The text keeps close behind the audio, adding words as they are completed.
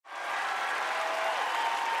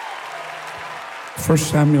1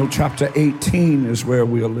 Samuel chapter 18 is where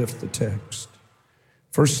we'll lift the text.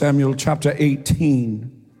 1 Samuel chapter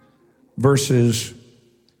 18, verses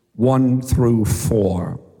 1 through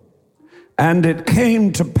 4. And it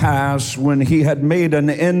came to pass, when he had made an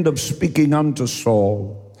end of speaking unto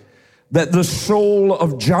Saul, that the soul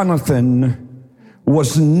of Jonathan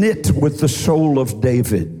was knit with the soul of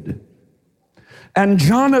David. And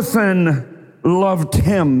Jonathan loved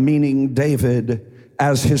him, meaning David,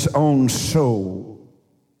 as his own soul.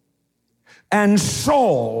 And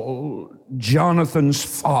Saul, Jonathan's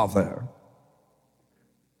father,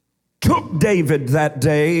 took David that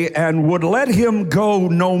day and would let him go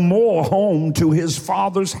no more home to his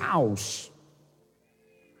father's house.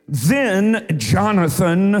 Then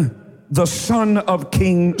Jonathan, the son of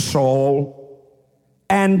King Saul,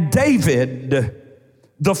 and David,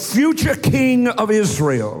 the future king of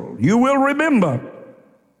Israel. You will remember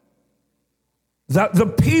that the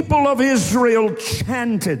people of Israel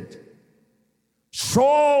chanted,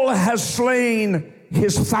 Saul has slain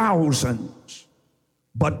his thousands,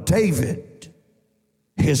 but David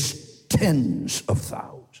his tens of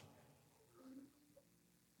thousands.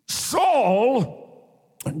 Saul,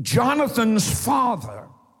 Jonathan's father,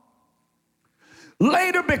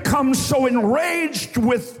 later becomes so enraged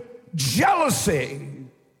with jealousy,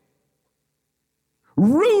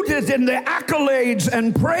 rooted in the accolades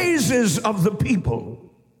and praises of the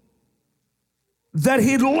people, that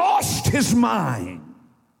he lost his mind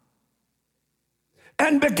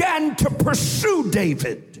and began to pursue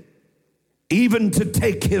David, even to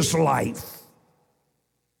take his life.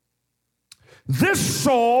 This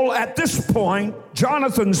Saul, at this point,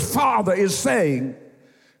 Jonathan's father, is saying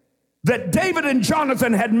that David and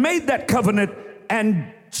Jonathan had made that covenant,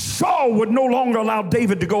 and Saul would no longer allow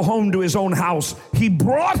David to go home to his own house. He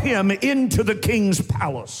brought him into the king's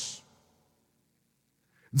palace.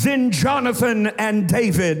 Then Jonathan and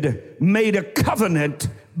David made a covenant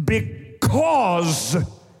because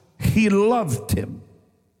he loved him.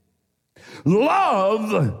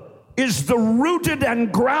 Love is the rooted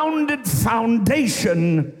and grounded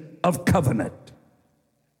foundation of covenant.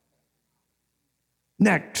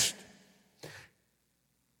 Next.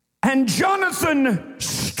 And Jonathan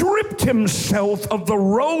stripped himself of the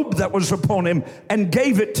robe that was upon him and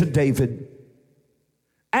gave it to David,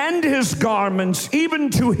 and his garments, even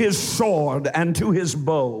to his sword and to his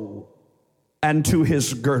bow and to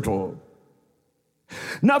his girdle.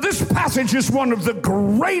 Now, this passage is one of the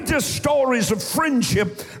greatest stories of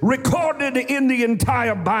friendship recorded in the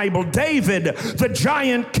entire Bible. David, the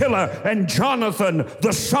giant killer, and Jonathan,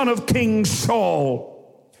 the son of King Saul,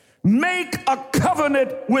 make a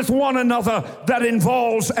covenant with one another that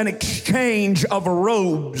involves an exchange of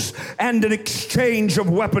robes and an exchange of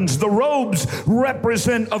weapons. The robes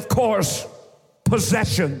represent, of course,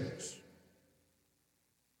 possessions.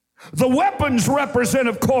 The weapons represent,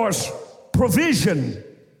 of course, provision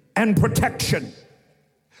and protection.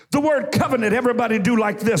 The word covenant, everybody do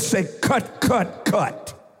like this, say cut, cut,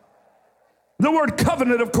 cut. The word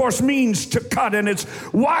covenant, of course, means to cut, and it's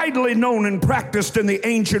widely known and practiced in the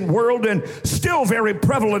ancient world and still very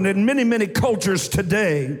prevalent in many, many cultures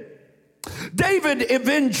today. David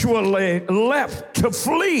eventually left to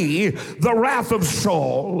flee the wrath of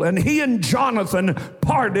Saul, and he and Jonathan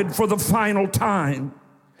parted for the final time.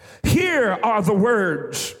 Here are the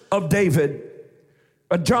words of David,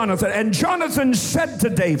 Jonathan. And Jonathan said to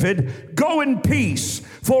David, go in peace,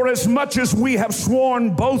 for as much as we have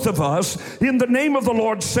sworn both of us in the name of the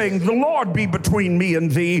Lord, saying, the Lord be between me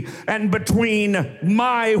and thee, and between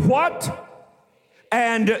my what?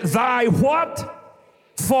 And thy what?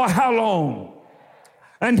 For how long?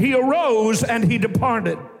 And he arose and he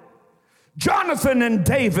departed. Jonathan and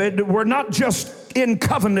David were not just in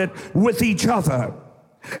covenant with each other.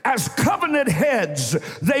 As covenant heads,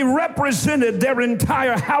 they represented their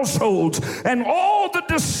entire households and all the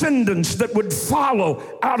descendants that would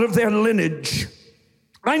follow out of their lineage.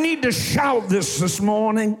 I need to shout this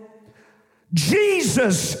morning.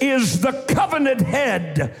 Jesus is the covenant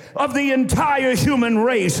head of the entire human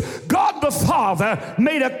race. God the Father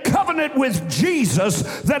made a covenant with Jesus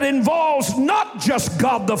that involves not just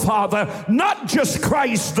God the Father, not just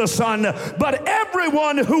Christ the Son, but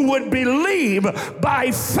everyone who would believe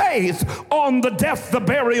by faith on the death, the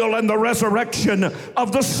burial, and the resurrection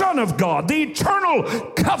of the Son of God. The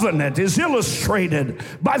eternal covenant is illustrated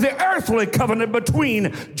by the earthly covenant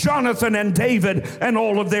between Jonathan and David and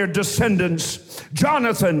all of their descendants.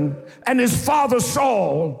 Jonathan and his father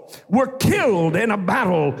Saul were killed in a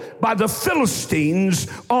battle by the Philistines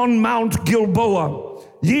on Mount Gilboa.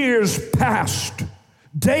 Years passed.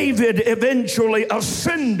 David eventually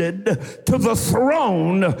ascended to the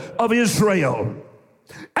throne of Israel.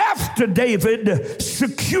 After David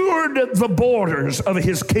secured the borders of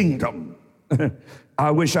his kingdom,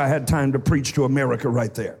 I wish I had time to preach to America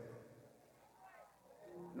right there.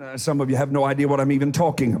 Some of you have no idea what I'm even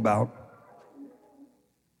talking about.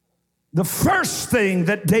 The first thing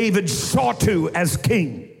that David saw to as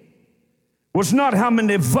king was not how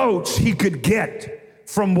many votes he could get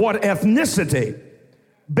from what ethnicity,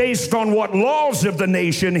 based on what laws of the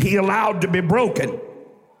nation he allowed to be broken.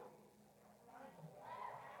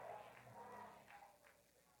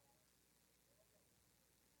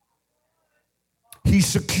 He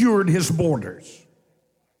secured his borders.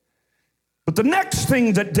 But the next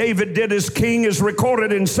thing that David did as king is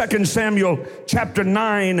recorded in 2 Samuel chapter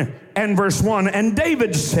 9 and verse 1. And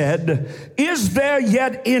David said, "Is there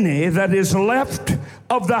yet any that is left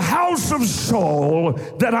of the house of Saul,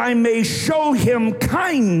 that I may show him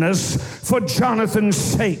kindness for Jonathan's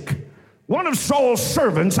sake?" One of Saul's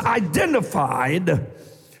servants identified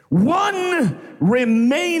one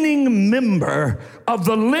remaining member of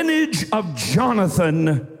the lineage of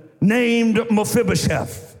Jonathan named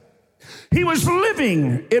Mephibosheth. He was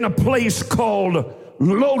living in a place called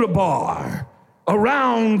Lodabar,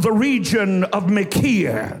 around the region of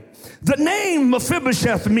Machir. The name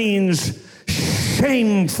Mephibosheth means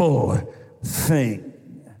shameful thing.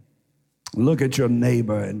 Look at your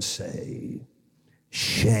neighbor and say,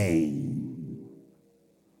 shame.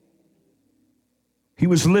 He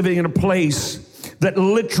was living in a place that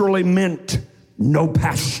literally meant no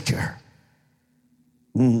pasture.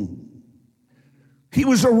 He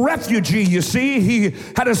was a refugee, you see. He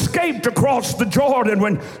had escaped across the Jordan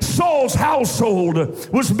when Saul's household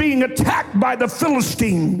was being attacked by the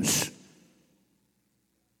Philistines.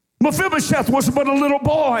 Mephibosheth was but a little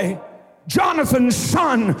boy, Jonathan's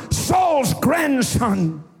son, Saul's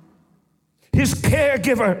grandson. His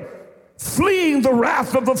caregiver, fleeing the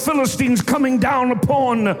wrath of the Philistines coming down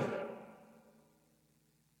upon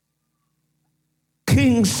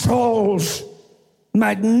King Saul's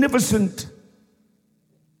magnificent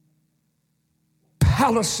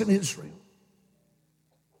palace in Israel.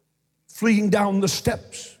 Fleeing down the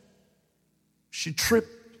steps, she tripped,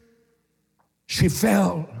 she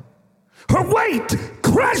fell, her weight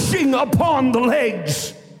crashing upon the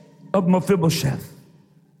legs of Mephibosheth.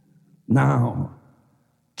 Now,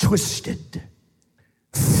 twisted,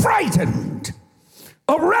 frightened,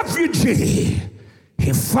 a refugee,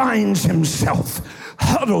 he finds himself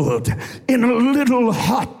huddled in a little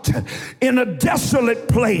hut in a desolate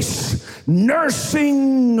place,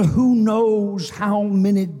 nursing who knows how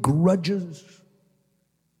many grudges,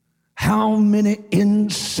 how many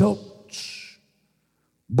insults,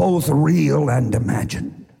 both real and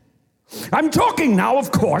imagined. I'm talking now,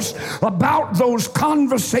 of course, about those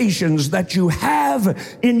conversations that you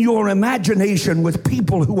have in your imagination with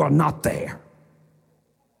people who are not there.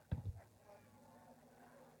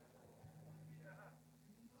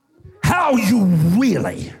 How you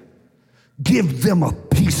really give them a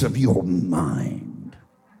piece of your mind.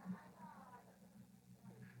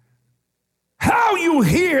 How you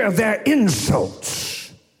hear their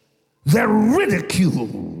insults, their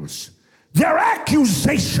ridicules, their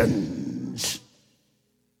accusations,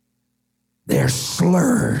 their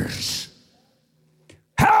slurs.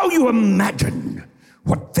 How you imagine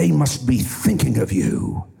what they must be thinking of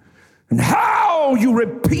you. And how you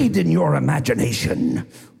repeat in your imagination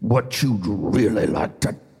what you'd really like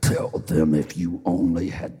to tell them if you only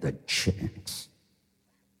had the chance.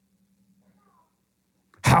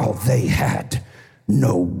 How they had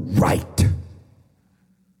no right.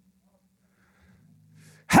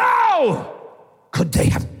 How could they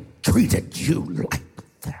have treated you like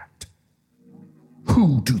that?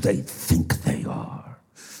 Who do they think they are?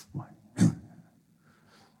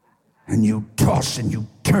 And you toss and you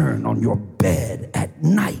turn on your bed at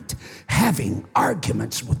night, having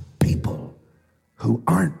arguments with people who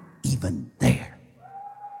aren't even there.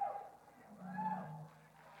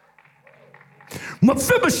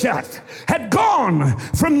 Mephibosheth had gone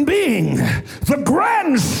from being the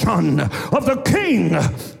grandson of the king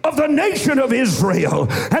of the nation of Israel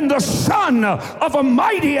and the son of a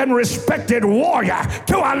mighty and respected warrior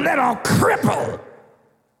to a little cripple,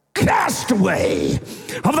 castaway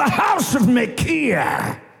of the house of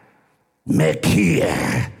Machir.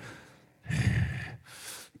 Machir.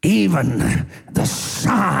 Even the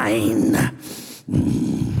sign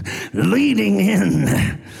leading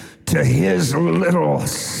in to his little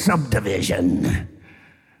subdivision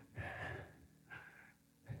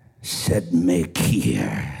said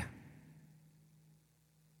Machir.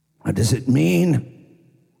 What does it mean?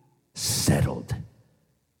 Settled.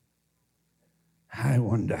 I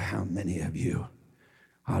wonder how many of you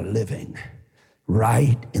are living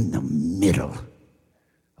right in the middle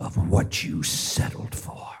of what you settled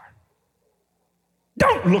for.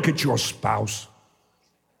 Don't look at your spouse.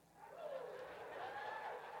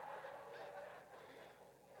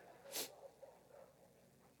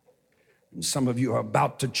 And some of you are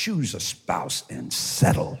about to choose a spouse and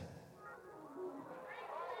settle.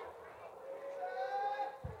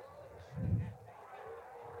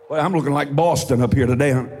 Well, I'm looking like Boston up here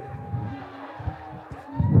today, huh?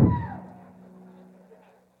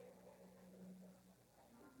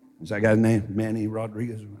 Is that guy's name? Manny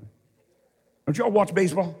Rodriguez? Don't y'all watch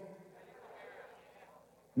baseball?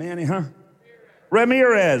 Manny, huh?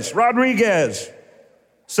 Ramirez, Rodriguez,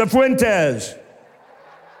 Cifuentes.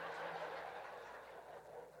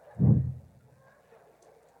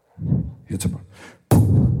 It's a,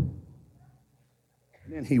 and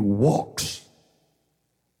then he walks.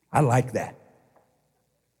 I like that.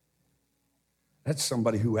 That's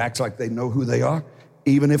somebody who acts like they know who they are,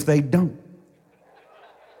 even if they don't.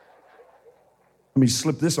 Let me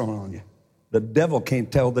slip this on you. The devil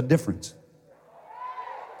can't tell the difference.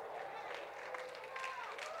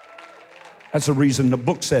 That's the reason the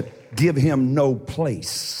book said, give him no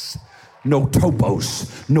place, no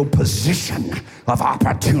topos, no position of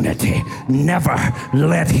opportunity. Never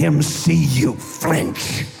let him see you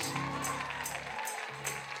flinch.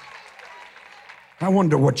 I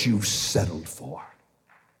wonder what you've settled for.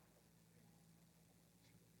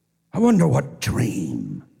 I wonder what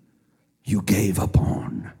dream you gave up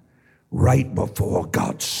on right before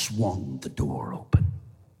God swung the door open.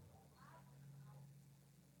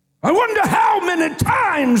 I wonder how many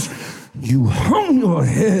times you hung your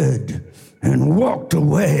head and walked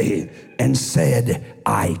away and said,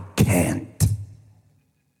 I can't.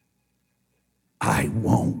 I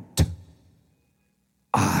won't.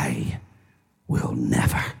 I will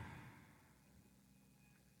never.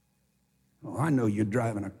 Oh, I know you're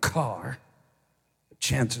driving a car, but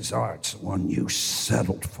chances are it's the one you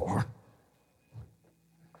settled for.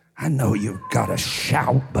 I know you've got a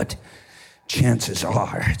shout, but chances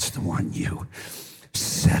are it's the one you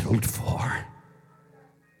settled for.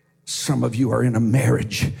 Some of you are in a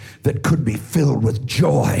marriage that could be filled with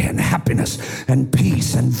joy and happiness and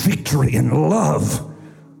peace and victory and love,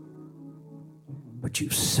 but you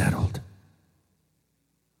settled.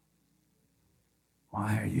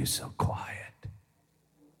 Why are you so quiet?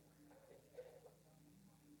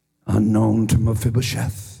 Unknown to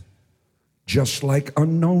Mephibosheth, just like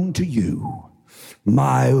unknown to you,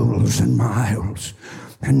 miles and miles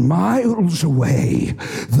and miles away,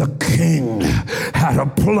 the king had a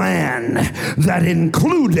plan that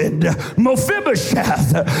included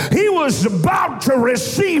Mephibosheth. He was about to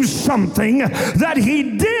receive something that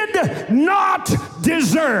he did not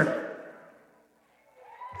deserve.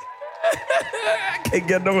 I can't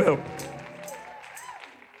get no help.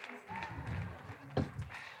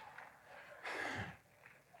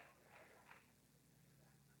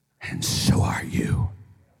 And so are you.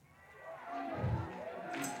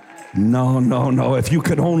 No. If you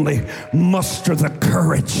could only muster the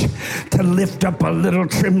courage to lift up a little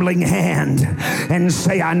trembling hand and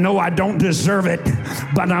say, I know I don't deserve it,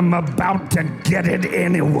 but I'm about to get it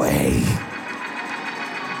anyway.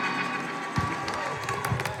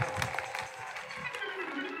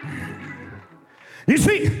 You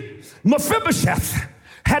see, Mephibosheth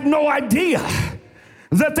had no idea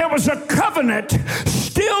that there was a covenant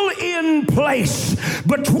still in place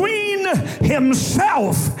between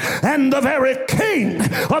himself and the very king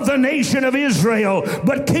of the nation of Israel.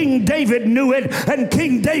 But King David knew it, and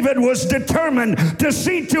King David was determined to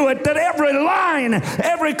see to it that every line,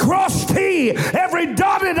 every crossed T, every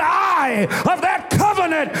dotted I of that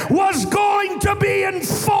covenant was going to be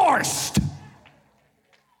enforced.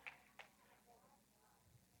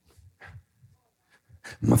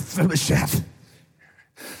 Mephibosheth,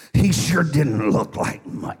 he sure didn't look like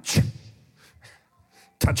much.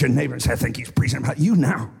 Touch your neighbor and say, I think he's preaching about you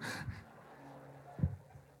now.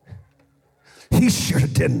 He sure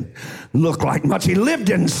didn't look like much. He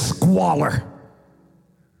lived in squalor,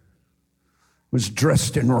 was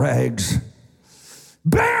dressed in rags,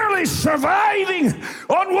 barely surviving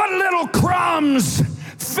on what little crumbs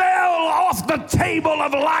fell off the table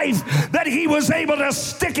of life that he was able to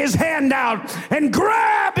stick his hand out and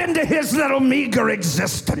grab into his little meager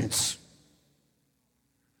existence.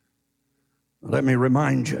 Let me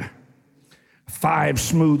remind you, 5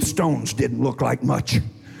 smooth stones didn't look like much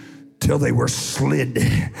till they were slid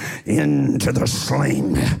into the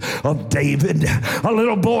sling of David. A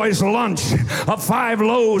little boy's lunch of 5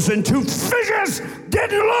 loaves and 2 fishes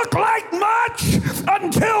didn't look like much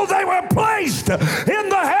until they were placed in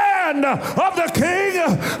the hand of the king.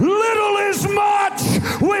 Little is much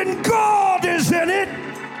when God is in it.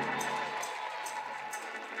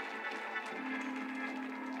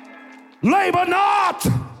 Labor not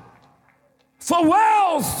for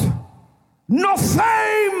wealth, nor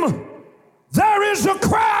fame. There is a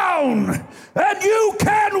crown, and you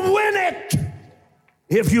can win it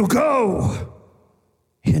if you go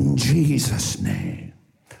in Jesus' name.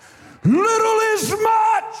 Little is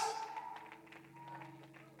much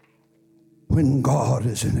when God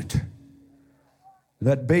is in it.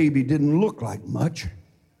 That baby didn't look like much,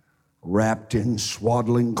 wrapped in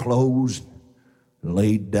swaddling clothes,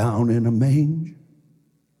 laid down in a manger.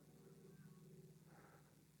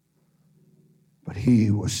 But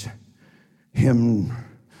he was him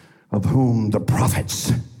of whom the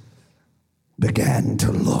prophets began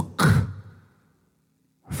to look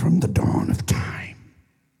from the dawn of time.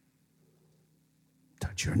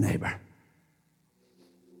 Touch your neighbor.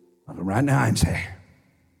 Look him right now and say,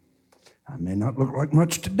 I may not look like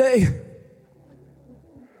much today,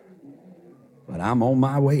 but I'm on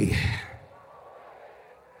my way.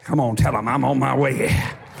 Come on, tell him I'm on my way.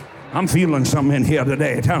 I'm feeling something in here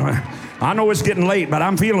today. Tell him. I know it's getting late, but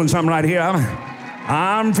I'm feeling something right here.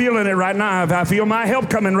 I'm feeling it right now. I feel my help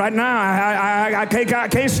coming right now. I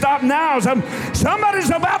can't stop now. Somebody's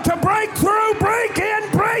about to break through, break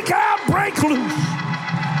in, break out, break loose.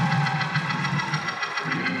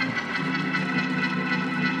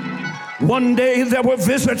 One day there were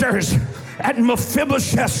visitors at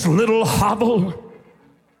Mephibosheth's little hovel.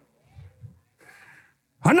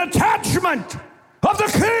 An attachment of the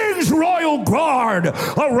king's royal guard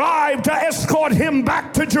arrived to escort him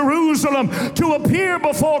back to Jerusalem to appear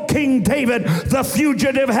before King David. The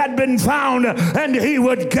fugitive had been found, and he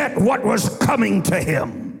would get what was coming to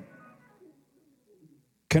him.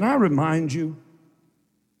 Can I remind you,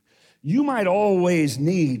 you might always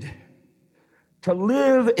need to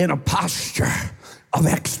live in a posture of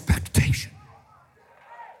expectation.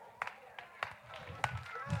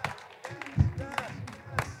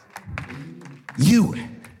 You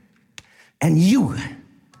and you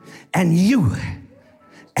and you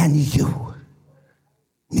and you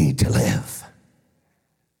need to live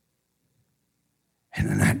in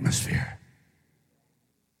an atmosphere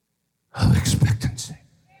of expectancy.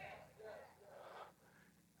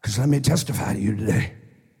 Because let me testify to you today.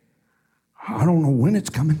 I don't know when it's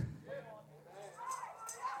coming.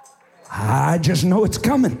 I just know it's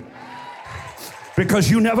coming. Because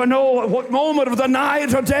you never know at what moment of the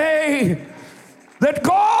night or day that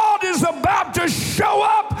God is about to show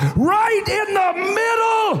up right in the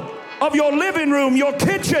middle of your living room, your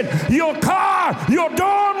kitchen, your car, your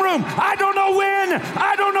dorm room. I don't know when,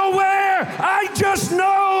 I don't know where. I just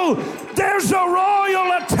know there's a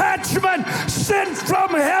royal attachment sent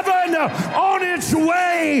from heaven on its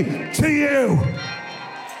way to you.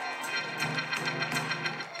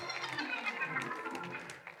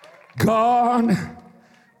 God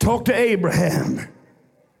talked to Abraham.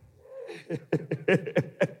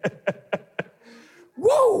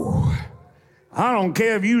 Whoa! I don't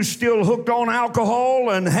care if you still hooked on alcohol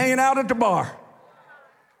and hanging out at the bar.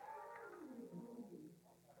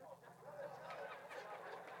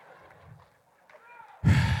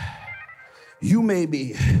 You may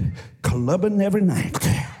be clubbing every night.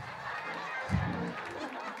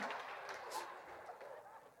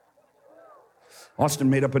 Austin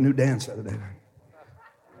made up a new dance the other day.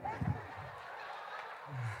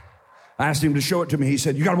 I asked him to show it to me. He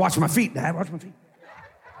said, you got to watch my feet, Dad. Watch my feet.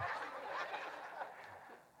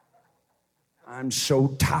 I'm so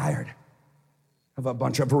tired of a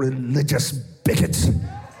bunch of religious bigots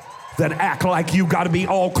that act like you got to be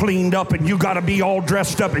all cleaned up and you got to be all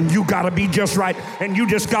dressed up and you got to be just right and you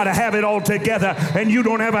just got to have it all together and you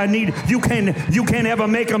don't ever need, you can't ever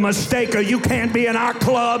make a mistake, or you can't be in our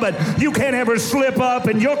club and you can't ever slip up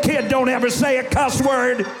and your kid don't ever say a cuss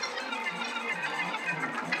word.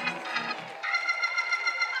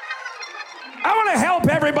 I want to help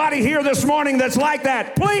everybody here this morning that's like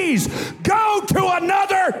that. Please go to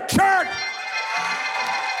another church.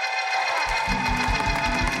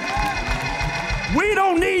 We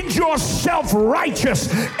don't need your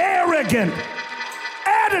self-righteous, arrogant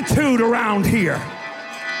attitude around here.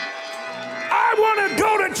 I want to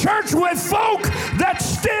go to church with folk that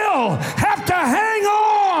still have to hang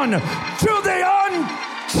on to the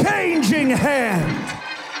unchanging hand.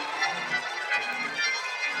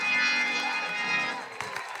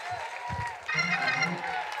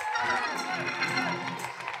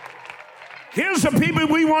 Here's the people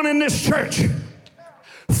we want in this church.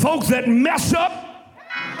 Folk that mess up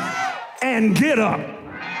and get up.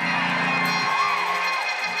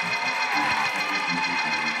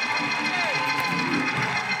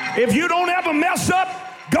 If you don't ever mess up,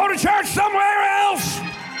 go to church somewhere else.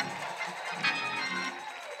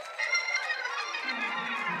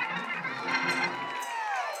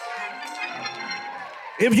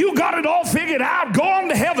 If you got it all figured out, go on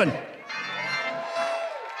to heaven.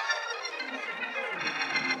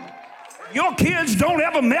 Your kids don't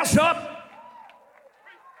ever mess up,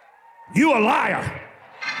 you a liar.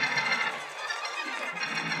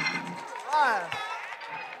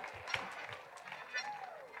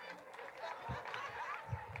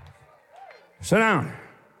 Sit down.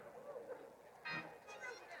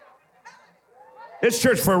 It's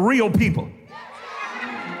church for real people.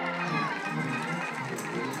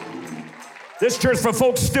 This church for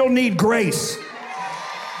folks still need grace,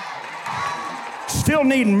 still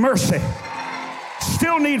need mercy,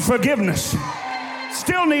 still need forgiveness,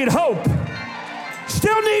 still need hope,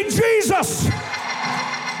 still need Jesus.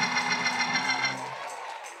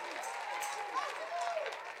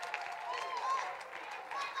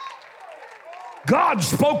 God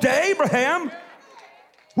spoke to Abraham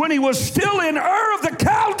when he was still in Ur of the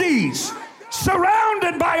Chaldees,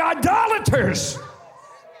 surrounded by idolaters.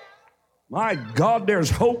 My God, there's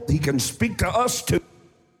hope he can speak to us too.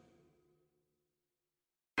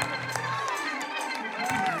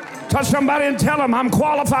 Touch somebody and tell them, I'm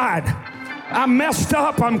qualified. I messed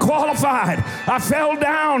up, I'm qualified. I fell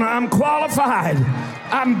down, I'm qualified.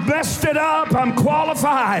 I messed it up, I'm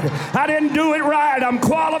qualified. I didn't do it right, I'm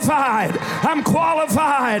qualified. I'm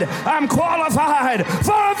qualified. I'm qualified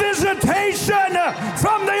for a visitation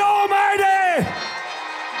from the Almighty.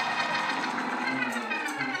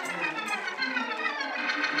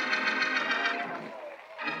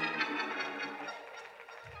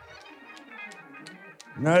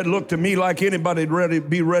 Now, it looked to me like anybody'd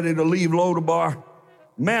be ready to leave Lodabar.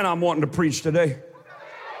 Man, I'm wanting to preach today.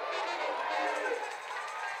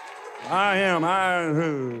 I am.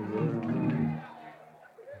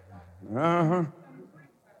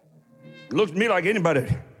 It looks to me like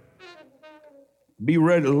anybody'd be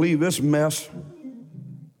ready to leave this mess.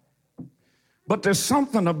 But there's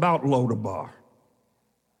something about Lodabar.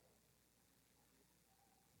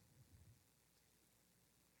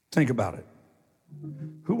 Think about it.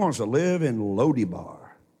 Who wants to live in Lodabar?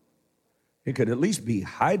 It could at least be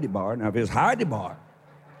Hydebar. Now, if it's Hydebar,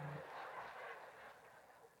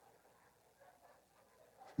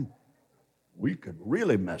 we could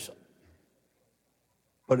really mess up.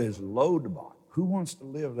 But it's Lodabar. Who wants to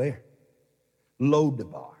live there?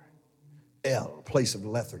 Lodabar. L, a place of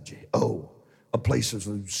lethargy. O, a place of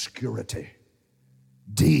obscurity.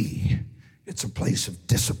 D, it's a place of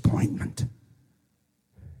disappointment.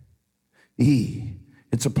 E,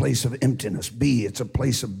 it's a place of emptiness. B, it's a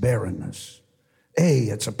place of barrenness. A,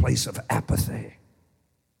 it's a place of apathy.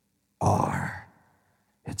 R,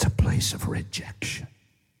 it's a place of rejection.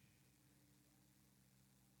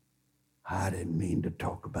 I didn't mean to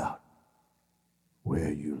talk about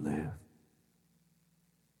where you live.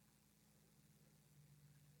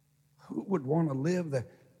 Who would want to live there?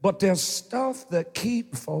 But there's stuff that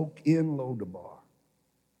keep folk in Lodabar.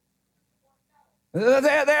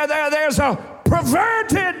 There's a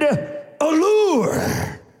perverted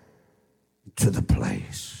allure to the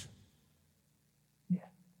place. Yeah.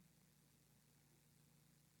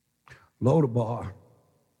 Lodabar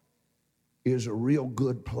is a real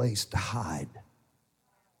good place to hide.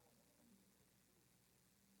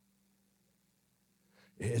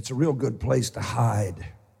 It's a real good place to hide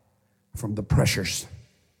from the pressures.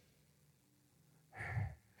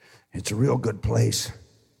 It's a real good place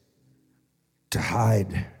to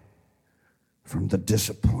hide from the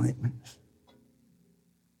disappointments.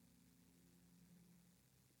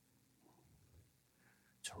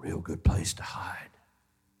 It's a real good place to hide.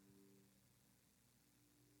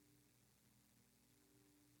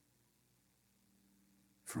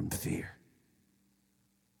 From fear.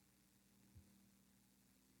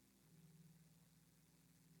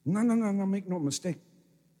 No, make no mistake.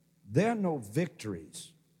 There are no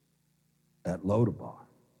victories at Lodabar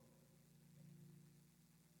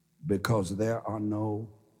because there are no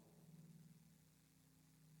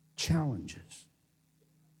challenges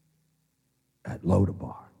at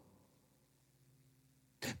Lodabar.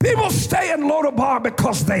 People stay in Lodabar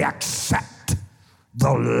because they accept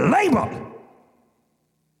the label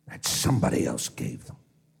that somebody else gave them.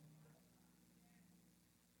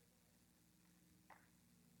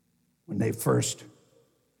 When they first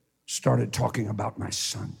started talking about my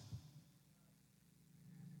son,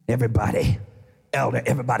 Everybody, elder,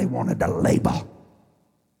 everybody wanted a label.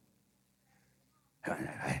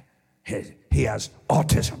 He has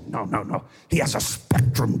autism. No. He has a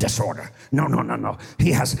spectrum disorder. No.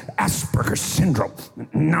 He has Asperger's syndrome.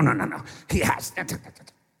 No. He has...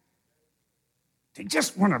 They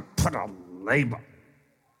just want to put a label.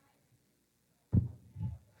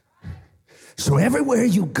 So everywhere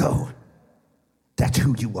you go, that's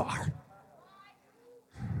who you are.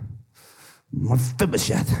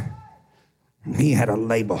 Mephibosheth, he had a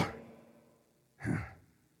label.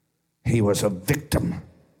 He was a victim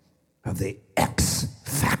of the X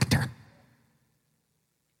factor.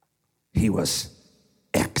 He was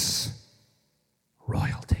ex-royalty.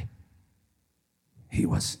 He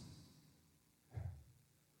was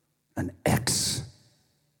an ex-husband,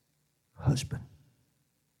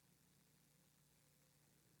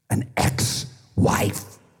 an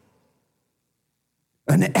ex-wife,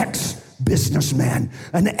 an ex-businessman,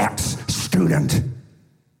 an ex-student.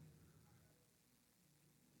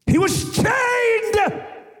 He was chained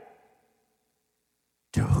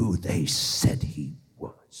to who they said he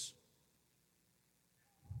was.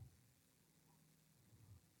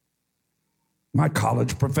 My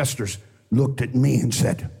college professors looked at me and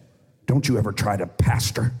said, "Don't you ever try to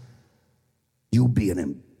pastor. You'll be an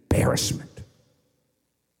embarrassment."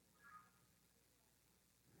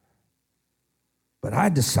 But I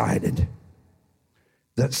decided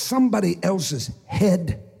that somebody else's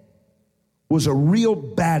head was a real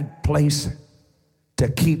bad place to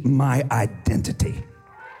keep my identity.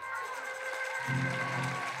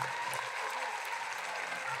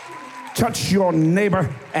 Touch your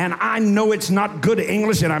neighbor, and I know it's not good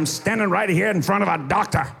English, and I'm standing right here in front of a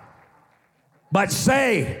doctor. But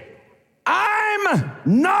say, I'm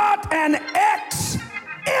not an ex-anything.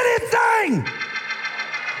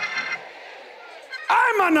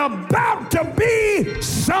 I'm an about to be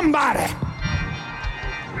somebody.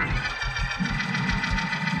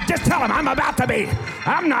 Just tell him I'm about to be.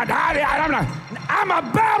 I'm not. I'm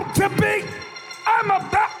about to be. I'm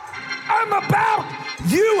about.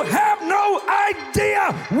 You have no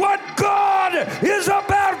idea what God is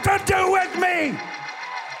about to do with me.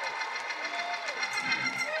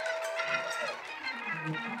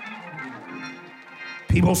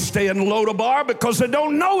 People stay in Lodabar because they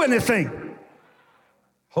don't know anything.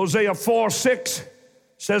 Hosea 4:6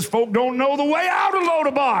 says folk don't know the way out of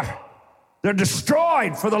Lodabar. They're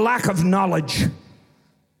destroyed for the lack of knowledge.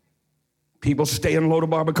 People stay in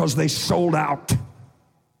Lodabar because they sold out.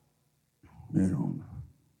 They don't know.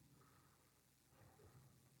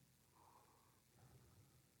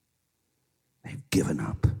 They've given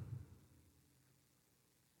up.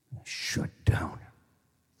 They shut down.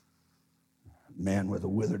 A man with a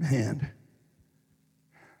withered hand,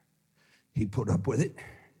 he put up with it.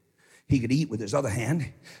 He could eat with his other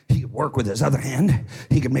hand. He could work with his other hand.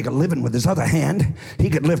 He could make a living with his other hand. He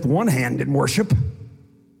could lift one hand in worship.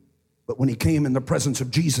 But when he came in the presence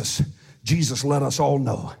of Jesus, Jesus let us all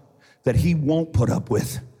know that he won't put up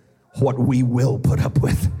with what we will put up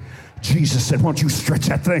with. Jesus said, "Won't you stretch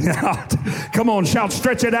that thing out?" Come on, shout,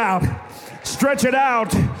 stretch it out. Stretch it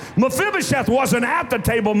out. Mephibosheth wasn't at the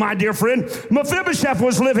table, my dear friend. Mephibosheth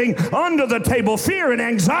was living under the table. Fear and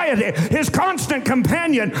anxiety, his constant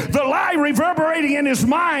companion. The lie reverberating in his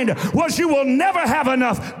mind was, you will never have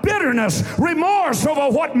enough. Bitterness, remorse over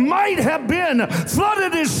what might have been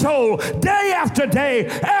flooded his soul day after day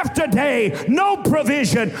after day. No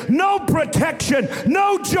provision, no protection,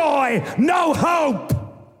 no joy, no hope.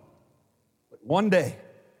 But one day,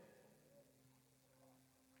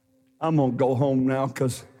 I'm going to go home now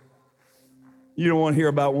because you don't want to hear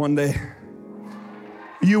about one day.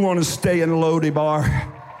 You want to stay in Lodabar.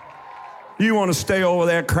 You want to stay over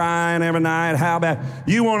there crying every night. How about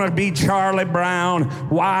you want to be Charlie Brown?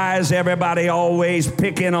 Why is everybody always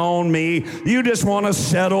picking on me? You just want to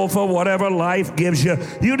settle for whatever life gives you.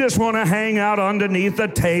 You just want to hang out underneath the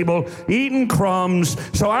table eating crumbs.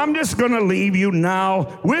 So I'm just going to leave you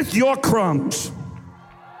now with your crumbs.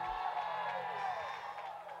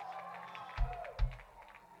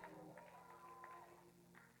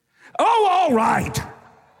 Oh, all right.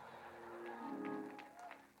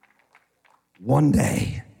 One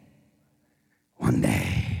day.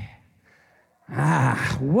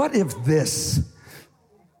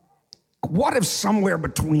 What if somewhere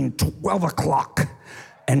between 12 o'clock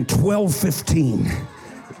and 12:15,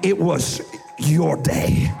 it was your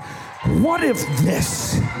day? What if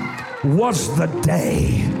this was the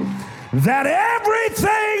day that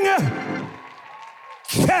everything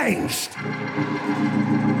changed?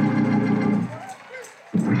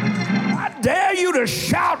 I dare you to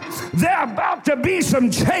shout, there are about to be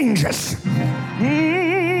some changes.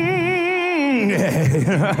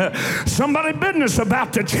 day. Somebody's business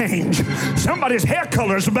about to change. Somebody's hair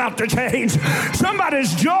color's about to change.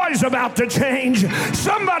 Somebody's joy's about to change.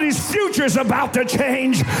 Somebody's future's about to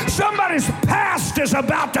change. Somebody's past is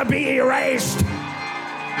about to be erased.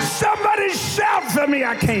 Somebody shout for me.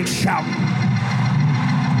 I can't shout.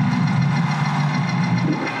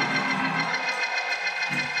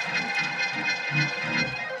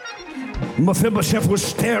 Mephibosheth was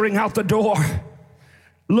staring out the door,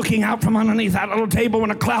 looking out from underneath that little table when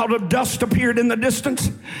a cloud of dust appeared in the distance.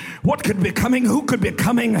 What could be coming? Who could be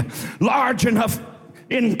coming large enough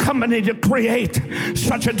in company to create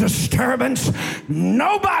such a disturbance?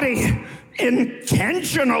 Nobody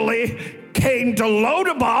intentionally came to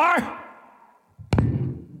Lodabar.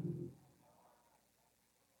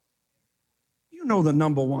 You know the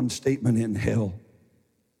number one statement in hell: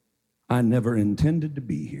 I never intended to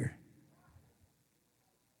be here.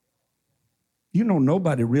 You know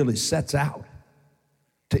nobody really sets out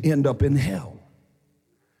to end up in hell.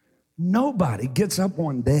 Nobody gets up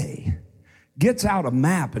one day, gets out a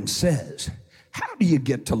map and says, how do you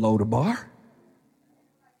get to Lodabar?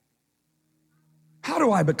 How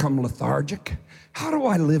do I become lethargic? How do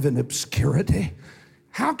I live in obscurity?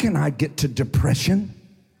 How can I get to depression?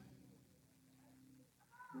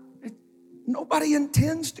 Nobody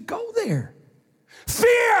intends to go there.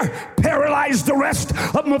 Fear paralyzed the rest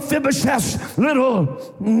of Mephibosheth's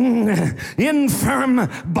little infirm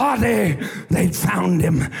body. They'd found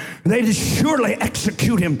him. They'd surely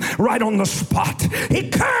execute him right on the spot. He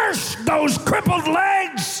cursed those crippled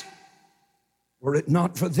legs. Were it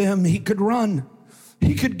not for them, he could run.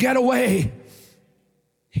 He could get away.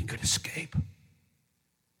 He could escape.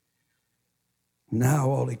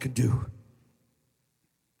 Now all he could do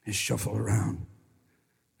is shuffle around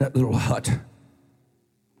that little hut.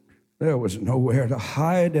 There was nowhere to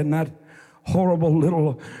hide in that horrible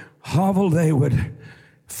little hovel. They would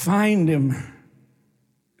find him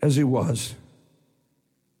as he was,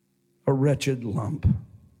 a wretched lump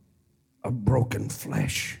of broken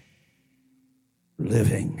flesh,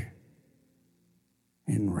 living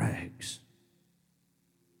in rags.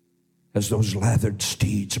 As those lathered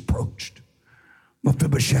steeds approached,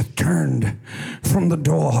 Mephibosheth turned from the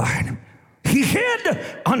door. He hid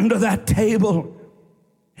under that table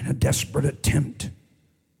in a desperate attempt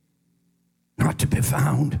not to be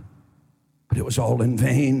found, but it was all in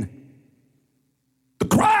vain. The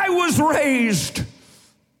cry was raised.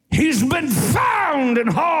 He's been found, and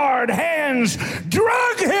hard hands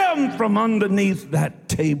drug him from underneath that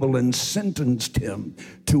table and sentenced him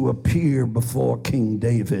to appear before King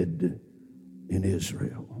David in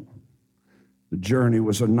Israel. The journey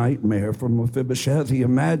was a nightmare for Mephibosheth. He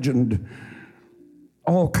imagined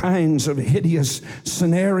all kinds of hideous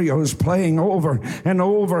scenarios playing over and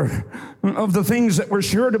over of the things that were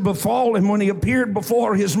sure to befall him when he appeared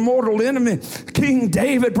before his mortal enemy, King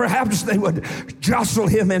David. Perhaps they would jostle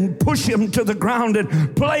him and push him to the ground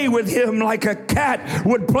and play with him like a cat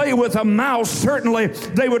would play with a mouse. Certainly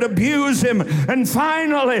they would abuse him, and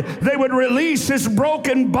finally they would release his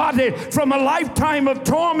broken body from a lifetime of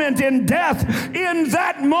torment and death. In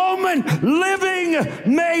that moment, living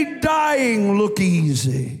made dying look easy.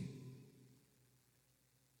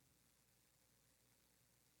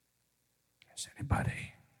 Has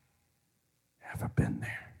anybody ever been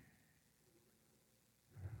there?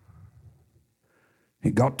 He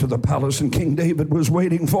got to the palace and King David was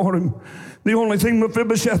waiting for him. The only thing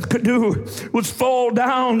Mephibosheth could do was fall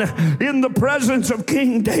down in the presence of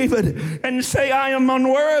King David and say, I am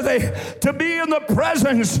unworthy to be in the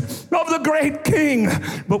presence of the great king.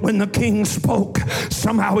 But when the king spoke,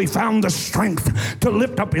 somehow he found the strength to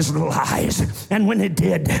lift up his little eyes. And when he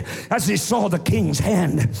did, as he saw the king's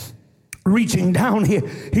hand reaching down here,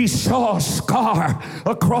 he saw a scar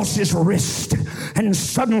across his wrist. And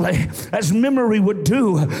suddenly, as memory would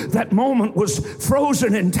do, that moment was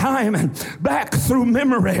frozen in time, and back through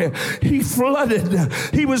memory, he flooded.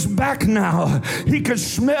 He was back now. He could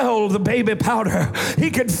smell the baby powder.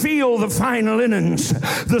 He could feel the fine linens,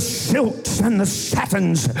 the silks and the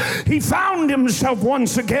satins. He found himself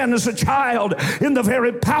once again as a child in the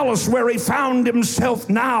very palace where he found himself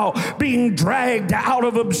now, being dragged out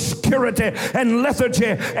of obscurity and lethargy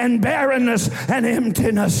and barrenness and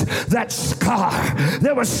emptiness. That scar,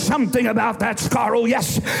 there was something about that scar. Oh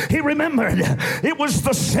yes, he remembered. It was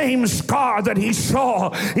the same scar that he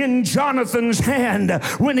saw in Jonathan's hand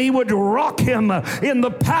when he would rock him in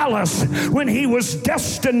the palace when he was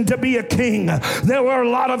destined to be a king. There were a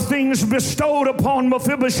lot of things bestowed upon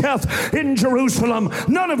Mephibosheth in Jerusalem,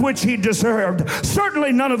 none of which he deserved,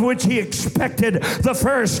 certainly none of which he expected. The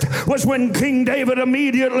first was when King David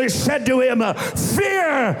immediately said said to him,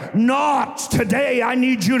 fear not. Today I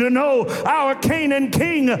need you to know our Canaan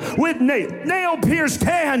king with nail-pierced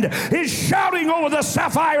hand is shouting over the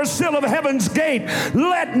sapphire sill of heaven's gate,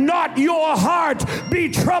 let not your heart be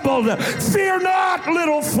troubled. Fear not,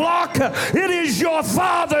 little flock. It is your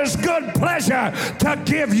Father's good pleasure to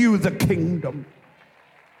give you the kingdom.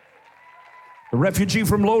 The refugee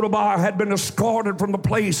from Lodabar had been escorted from the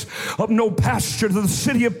place of no pasture to the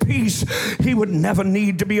city of peace. He would never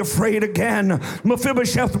need to be afraid again.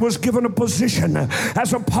 Mephibosheth was given a position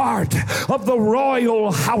as a part of the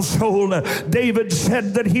royal household. David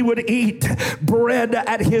said that he would eat bread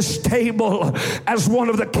at his table as one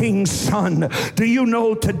of the king's son. Do you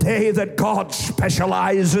know today that God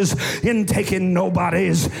specializes in taking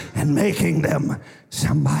nobodies and making them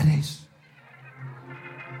somebodies?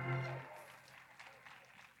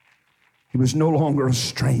 He was no longer a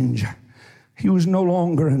stranger. He was no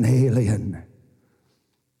longer an alien.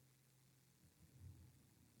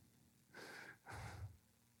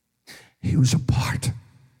 He was a part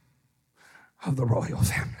of the royal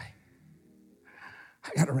family.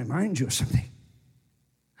 I got to remind you of something.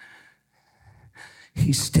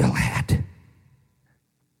 He still had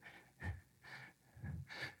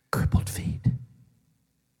crippled feet.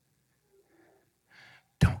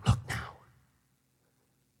 Don't look now.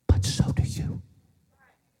 So do you.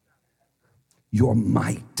 Your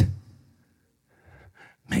might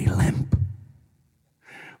may limp,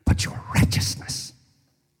 but your righteousness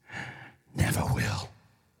never will.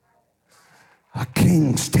 A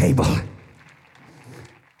king's table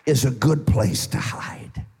is a good place to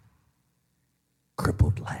hide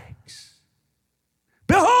crippled legs.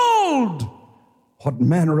 Behold, what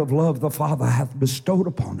manner of love the Father hath bestowed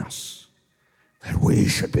upon us, that we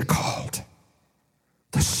should be called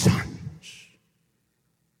the sons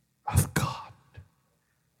of God.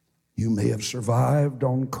 You may have survived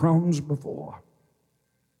on crumbs before,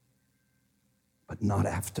 but not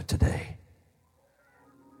after today.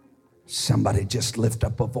 Somebody just lift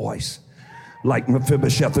up a voice like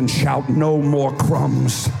Mephibosheth and shout, no more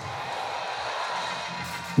crumbs.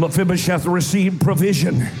 Mephibosheth received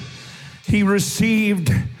provision. He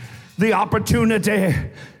received the opportunity.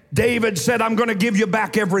 David said, I'm going to give you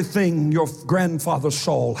back everything your grandfather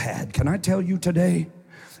Saul had. Can I tell you today,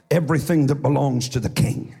 everything that belongs to the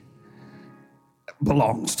king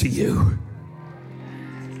belongs to you.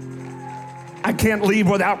 I can't leave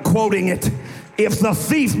without quoting it. If the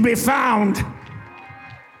thief be found,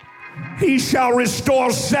 he shall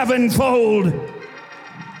restore sevenfold.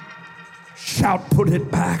 Shout, put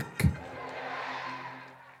it back.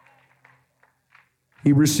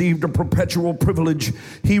 He received a perpetual privilege.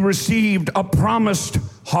 He received a promised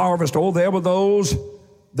harvest. Oh, there were those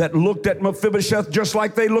that looked at Mephibosheth just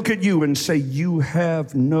like they look at you and say, you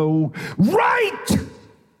have no right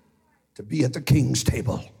to be at the king's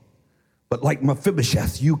table. But like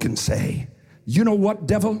Mephibosheth, you can say, you know what,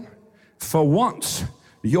 devil? For once,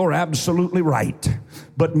 you're absolutely right.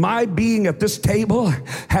 But my being at this table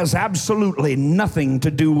has absolutely nothing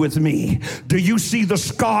to do with me. Do you see the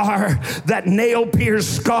scar, that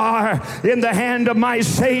nail-pierced scar in the hand of my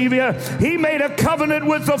Savior? He made a covenant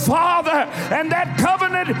with the Father, and that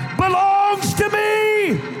covenant belongs to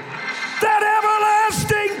me. That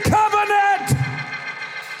everlasting covenant.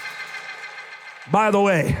 By the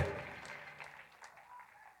way,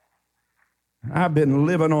 I've been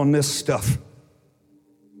living on this stuff.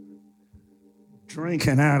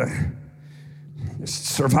 Drinking out of, just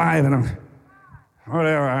surviving,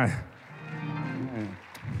 whatever.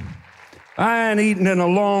 I ain't eaten in a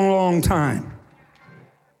long, long time.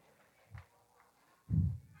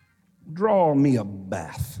 Draw me a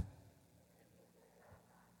bath.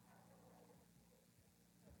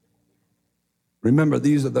 Remember,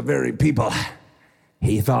 these are the very people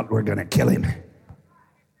he thought were going to kill him.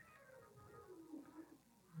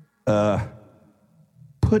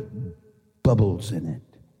 Put bubbles in it.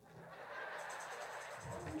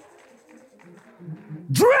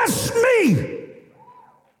 Dress me.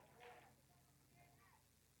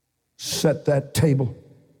 Set that table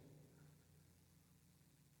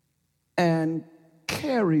and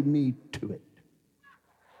carry me to it.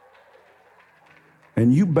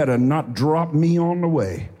 And you better not drop me on the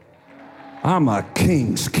way. I'm a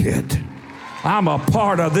king's kid. I'm a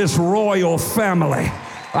part of this royal family.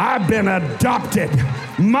 I've been adopted.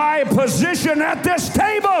 My position at this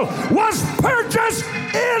table was purchased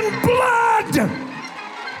in blood.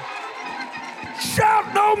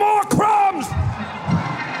 Shout, no more crumbs.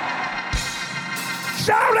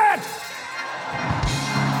 Shout it.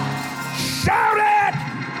 Shout it.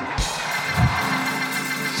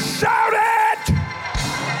 Shout it.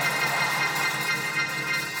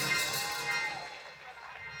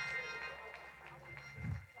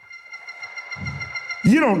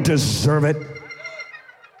 You don't deserve it.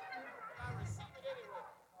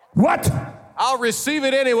 What? I'll receive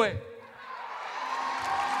it anyway.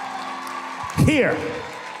 Here.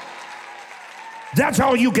 That's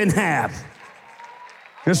all you can have.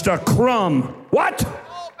 Just a crumb. What?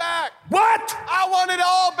 All back. What? I want it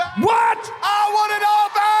all back. What? I want it all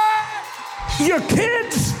back. Your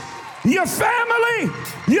kids, your family,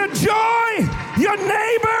 your joy, your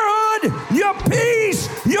neighborhood, your peace,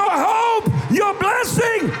 your hope, your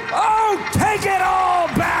blessing. Oh, take it all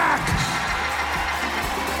back.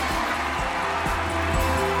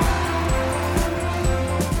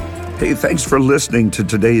 Hey, thanks for listening to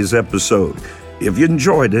today's episode. If you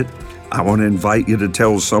enjoyed it, I want to invite you to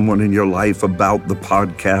tell someone in your life about the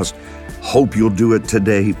podcast. Hope you'll do it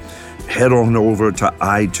today. Head on over to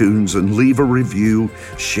iTunes and leave a review.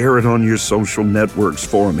 Share it on your social networks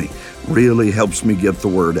for me. Really helps me get the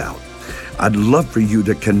word out. I'd love for you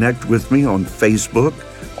to connect with me on Facebook,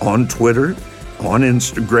 on Twitter, on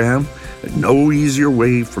Instagram. No easier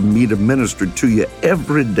way for me to minister to you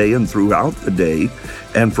every day and throughout the day,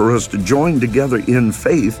 and for us to join together in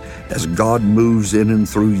faith as God moves in and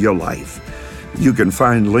through your life. You can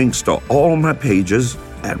find links to all my pages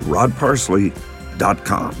at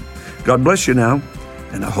rodparsley.com. God bless you now,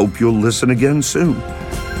 and I hope you'll listen again soon.